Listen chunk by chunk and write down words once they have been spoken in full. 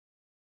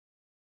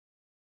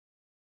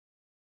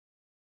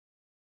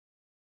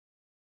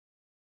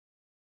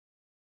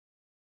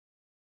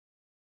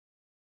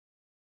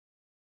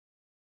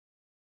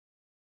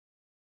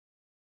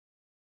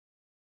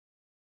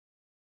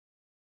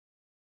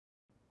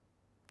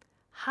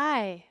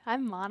Hi,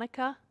 I'm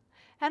Monica,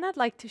 and I'd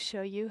like to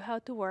show you how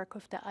to work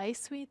with the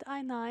EyeSuite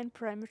i9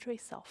 Perimetry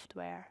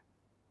software.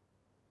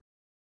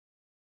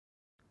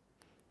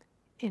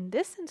 In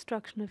this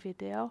instructional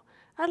video,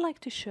 I'd like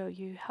to show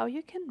you how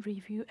you can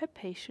review a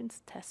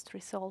patient's test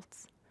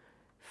results.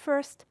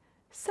 First,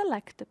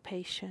 select the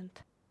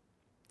patient.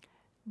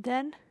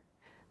 Then,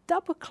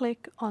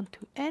 double-click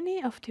onto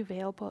any of the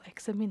available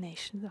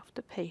examinations of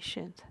the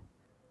patient.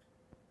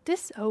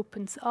 This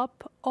opens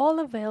up all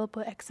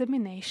available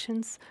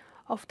examinations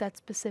of that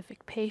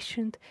specific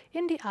patient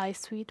in the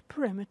EyeSuite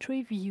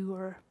Perimetry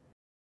Viewer.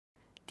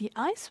 The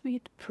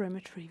EyeSuite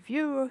Perimetry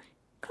Viewer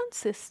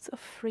consists of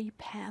 3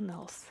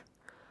 panels.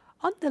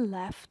 On the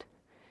left,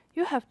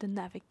 you have the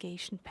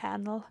navigation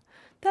panel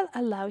that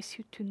allows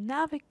you to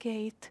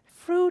navigate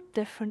through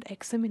different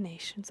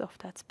examinations of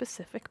that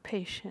specific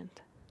patient.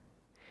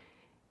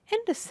 In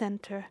the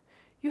center,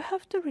 you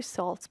have the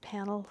results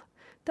panel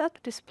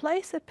that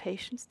displays a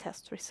patient's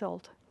test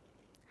result.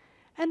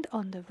 And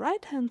on the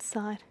right-hand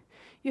side,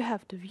 you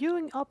have the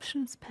viewing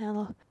options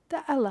panel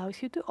that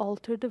allows you to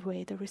alter the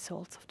way the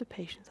results of the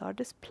patients are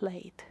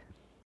displayed.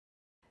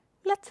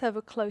 Let's have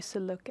a closer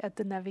look at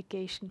the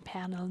navigation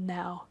panel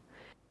now.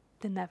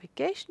 The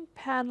navigation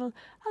panel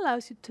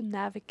allows you to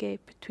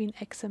navigate between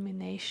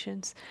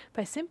examinations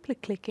by simply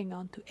clicking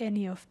onto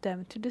any of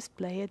them to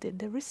display it in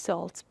the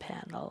results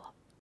panel.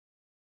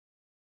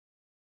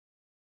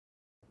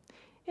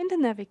 In the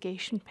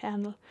navigation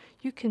panel,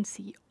 you can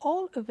see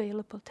all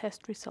available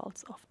test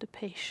results of the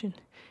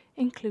patient,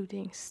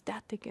 including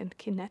static and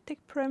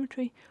kinetic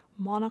perimetry,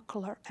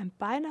 monocular and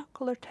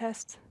binocular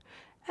tests,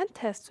 and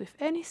tests with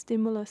any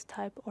stimulus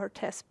type or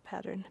test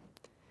pattern.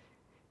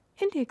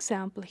 In the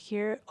example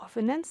here of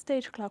an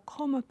end-stage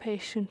glaucoma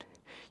patient,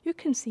 you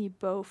can see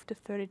both the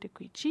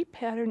 30-degree G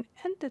pattern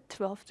and the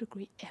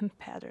 12-degree M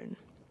pattern.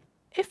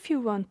 If you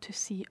want to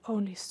see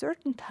only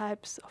certain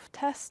types of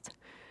tests,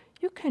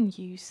 you can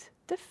use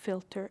the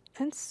filter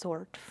and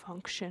sort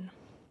function.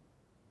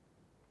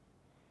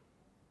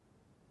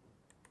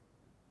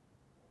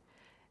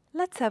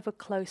 Let's have a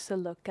closer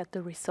look at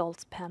the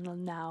results panel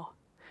now.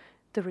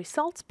 The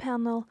results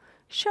panel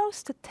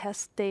shows the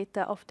test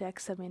data of the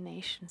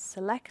examination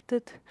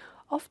selected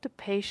of the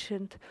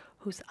patient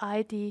whose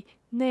ID,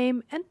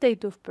 name and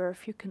date of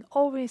birth you can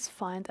always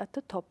find at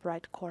the top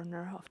right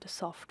corner of the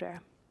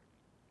software.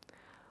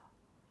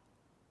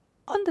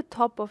 On the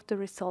top of the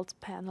results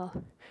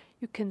panel,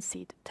 you can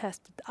see the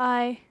tested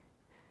eye,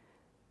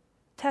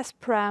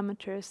 test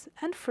parameters,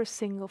 and for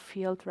single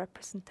field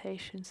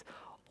representations,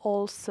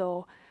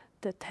 also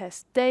the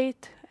test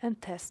date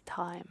and test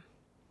time.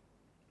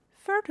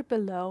 Further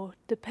below,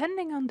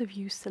 depending on the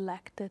view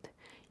selected,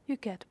 you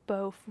get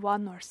both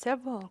one or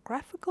several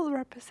graphical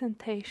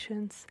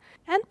representations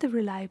and the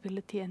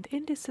reliability and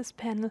indices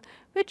panel,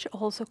 which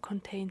also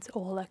contains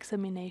all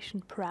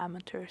examination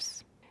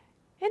parameters.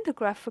 In the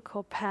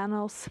graphical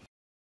panels,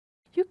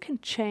 you can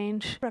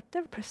change the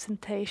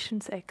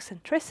representation's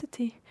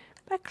eccentricity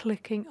by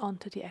clicking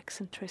onto the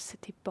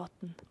eccentricity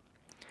button,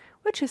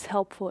 which is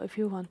helpful if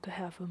you want to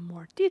have a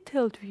more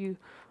detailed view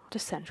of the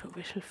central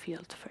visual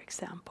field, for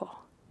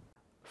example.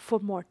 For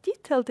more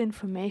detailed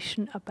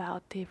information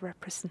about the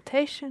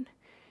representation,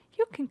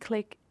 you can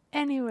click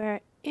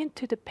anywhere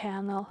into the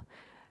panel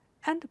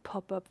and the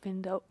pop-up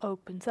window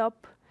opens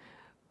up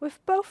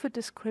with both a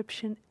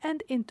description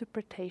and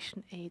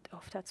interpretation aid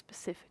of that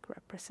specific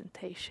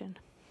representation.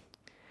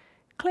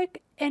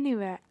 Click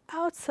anywhere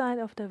outside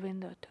of the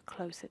window to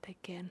close it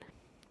again.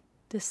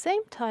 The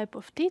same type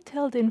of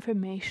detailed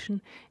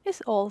information is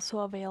also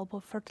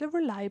available for the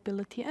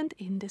reliability and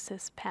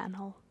indices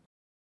panel.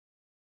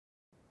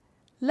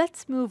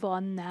 Let's move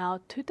on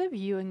now to the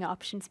viewing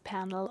options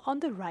panel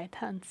on the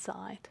right-hand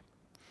side.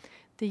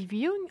 The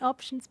viewing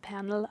options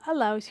panel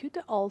allows you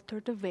to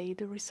alter the way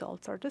the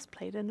results are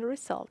displayed in the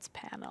results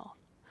panel.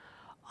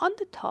 On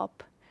the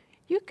top,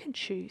 you can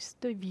choose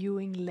the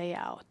viewing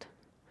layout.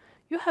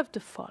 You have the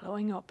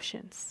following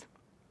options.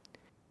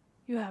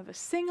 You have a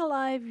single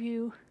eye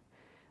view,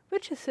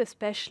 which is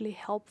especially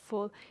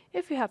helpful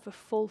if you have a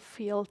full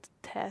field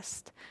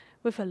test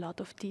with a lot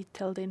of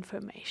detailed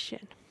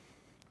information.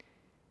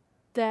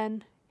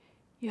 Then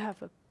you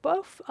have a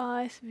both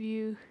eyes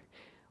view,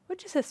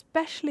 which is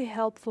especially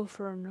helpful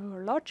for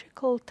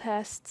neurological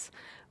tests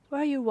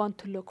where you want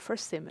to look for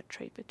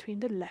symmetry between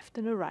the left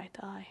and the right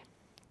eye.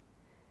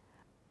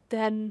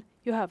 Then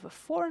you have a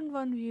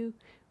 4-in-1 view,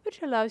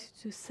 which allows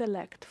you to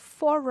select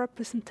 4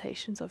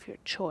 representations of your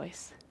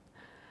choice.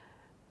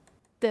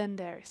 Then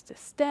there is the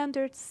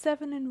standard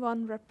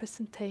 7-in-1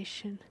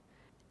 representation,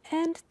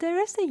 and there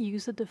is a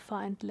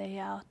user-defined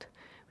layout,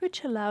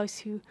 which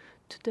allows you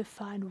to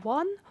define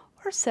one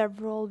or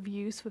several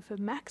views with a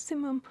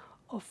maximum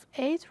of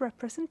 8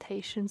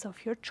 representations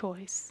of your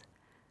choice.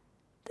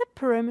 The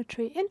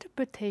Perimetry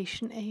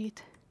Interpretation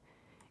Aid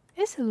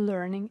is a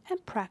learning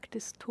and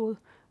practice tool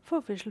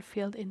for visual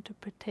field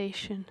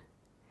interpretation.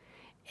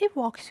 It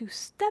walks you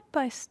step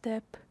by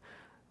step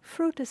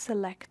through the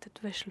selected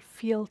visual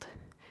field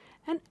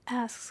and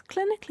asks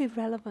clinically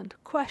relevant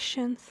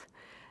questions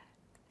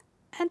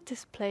and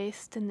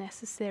displays the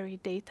necessary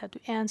data to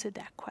answer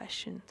that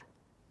question.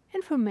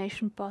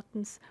 Information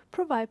buttons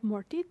provide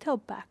more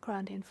detailed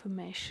background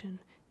information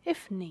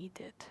if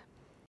needed.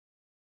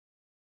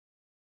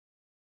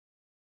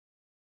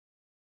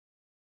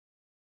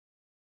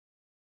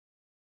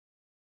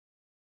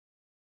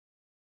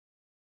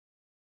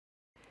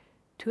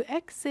 To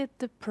exit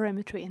the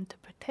Perimetry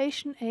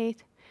Interpretation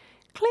aid,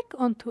 click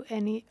onto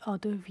any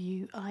other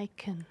view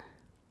icon.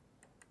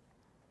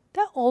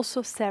 There are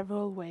also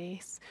several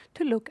ways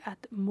to look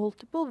at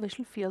multiple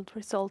visual field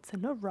results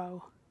in a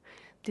row.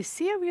 The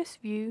Series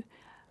view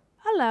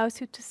allows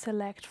you to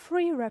select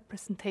 3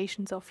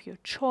 representations of your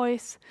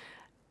choice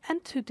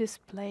and to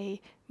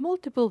display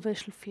multiple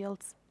visual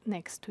fields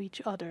next to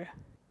each other.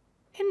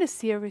 In the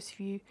Series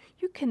view,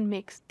 you can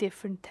mix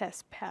different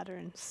test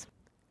patterns.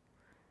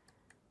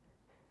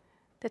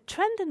 The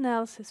trend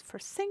analysis for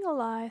single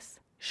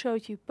eyes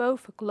shows you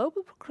both a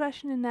global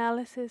progression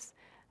analysis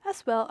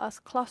as well as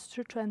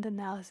cluster trend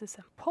analysis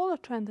and polar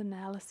trend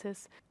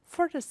analysis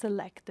for the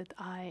selected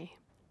eye.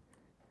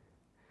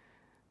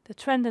 The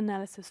trend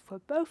analysis for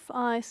both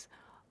eyes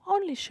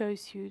only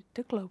shows you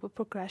the global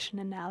progression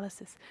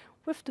analysis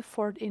with the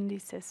 4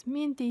 indices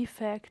mean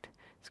defect,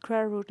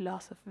 square root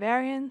loss of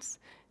variance,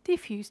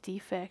 diffuse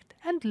defect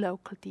and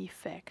local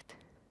defect.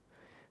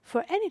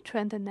 For any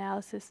trend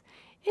analysis,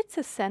 it's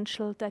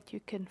essential that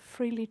you can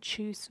freely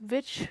choose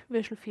which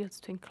visual fields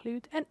to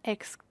include and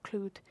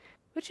exclude,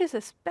 which is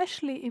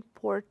especially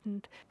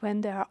important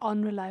when there are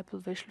unreliable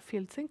visual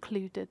fields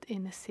included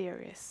in a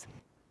series.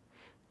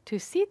 To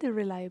see the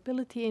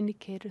reliability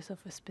indicators of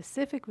a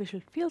specific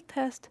visual field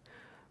test,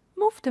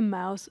 move the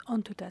mouse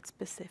onto that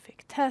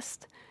specific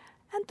test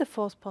and the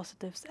false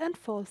positives and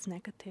false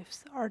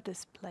negatives are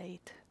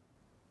displayed.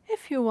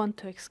 If you want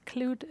to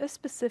exclude a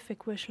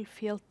specific visual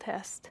field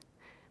test,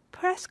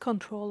 press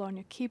Ctrl on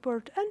your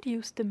keyboard and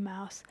use the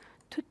mouse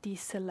to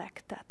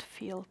deselect that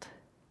field.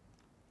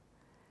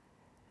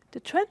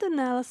 The trend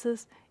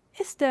analysis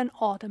is then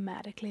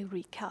automatically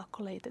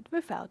recalculated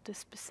without the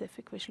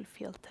specific visual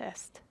field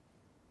test.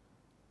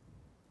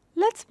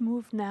 Let's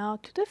move now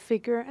to the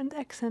figure and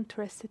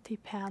eccentricity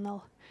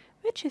panel,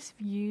 which is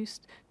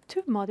used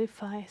to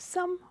modify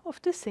some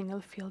of the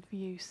single field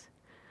views.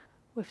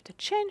 With the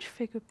Change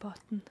Figure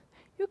button,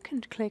 you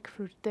can click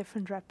through the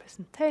different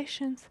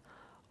representations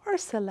or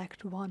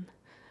select one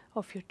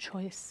of your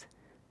choice.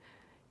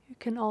 You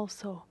can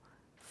also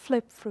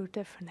flip through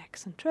different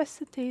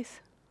eccentricities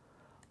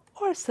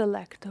or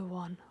select the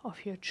one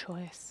of your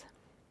choice.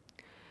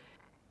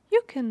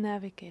 You can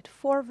navigate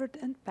forward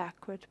and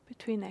backward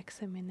between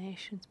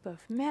examinations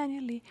both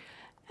manually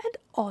and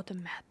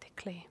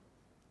automatically.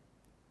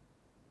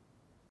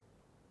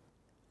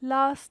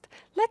 Last,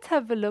 let's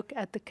have a look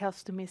at the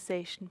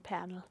customization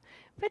panel,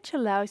 which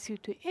allows you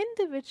to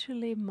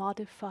individually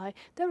modify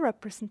the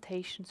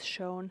representations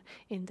shown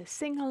in the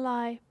single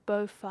eye,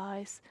 both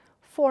eyes,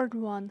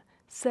 4-in-1,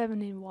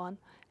 7-in-1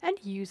 and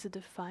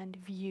user-defined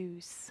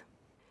views.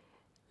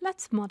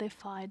 Let's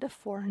modify the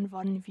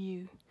 4-in-1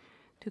 view.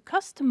 To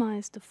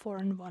customize the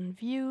 4-in-1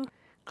 view,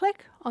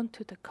 click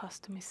onto the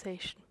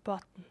Customization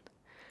button.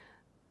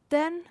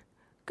 Then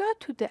go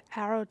to the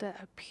arrow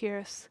that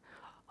appears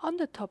on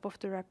the top of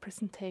the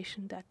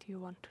representation that you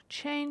want to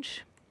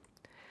change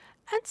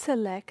and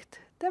select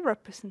the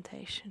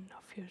representation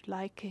of your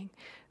liking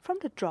from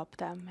the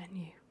drop-down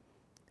menu.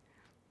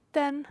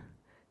 Then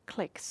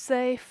click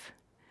Save,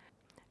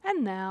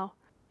 and now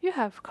you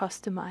have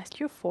customized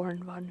your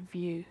 4-in-1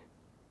 view.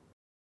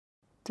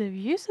 The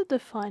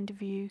user-defined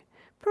view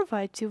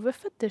provides you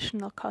with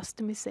additional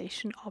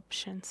customization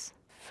options.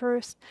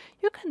 First,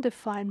 you can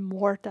define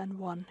more than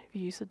one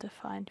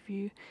user-defined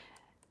view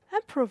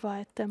and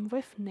provide them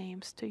with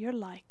names to your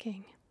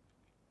liking.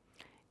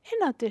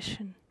 In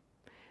addition,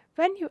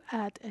 when you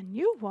add a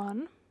new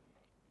one,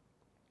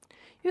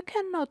 you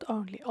can not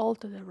only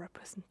alter the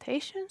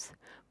representations,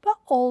 but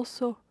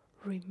also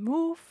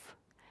remove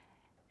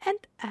and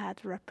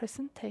add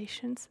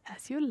representations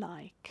as you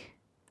like.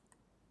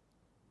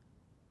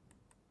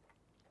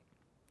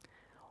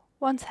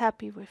 Once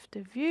happy with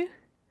the view,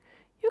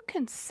 you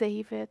can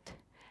save it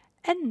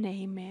and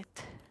name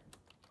it.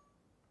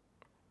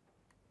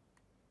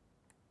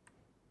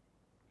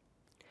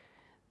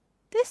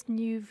 This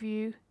new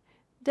view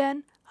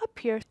then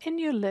appears in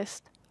your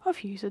list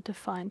of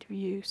user-defined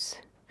views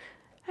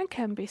and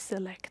can be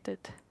selected.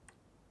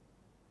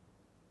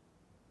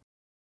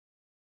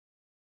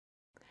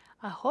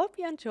 I hope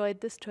you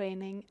enjoyed this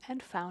training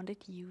and found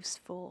it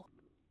useful.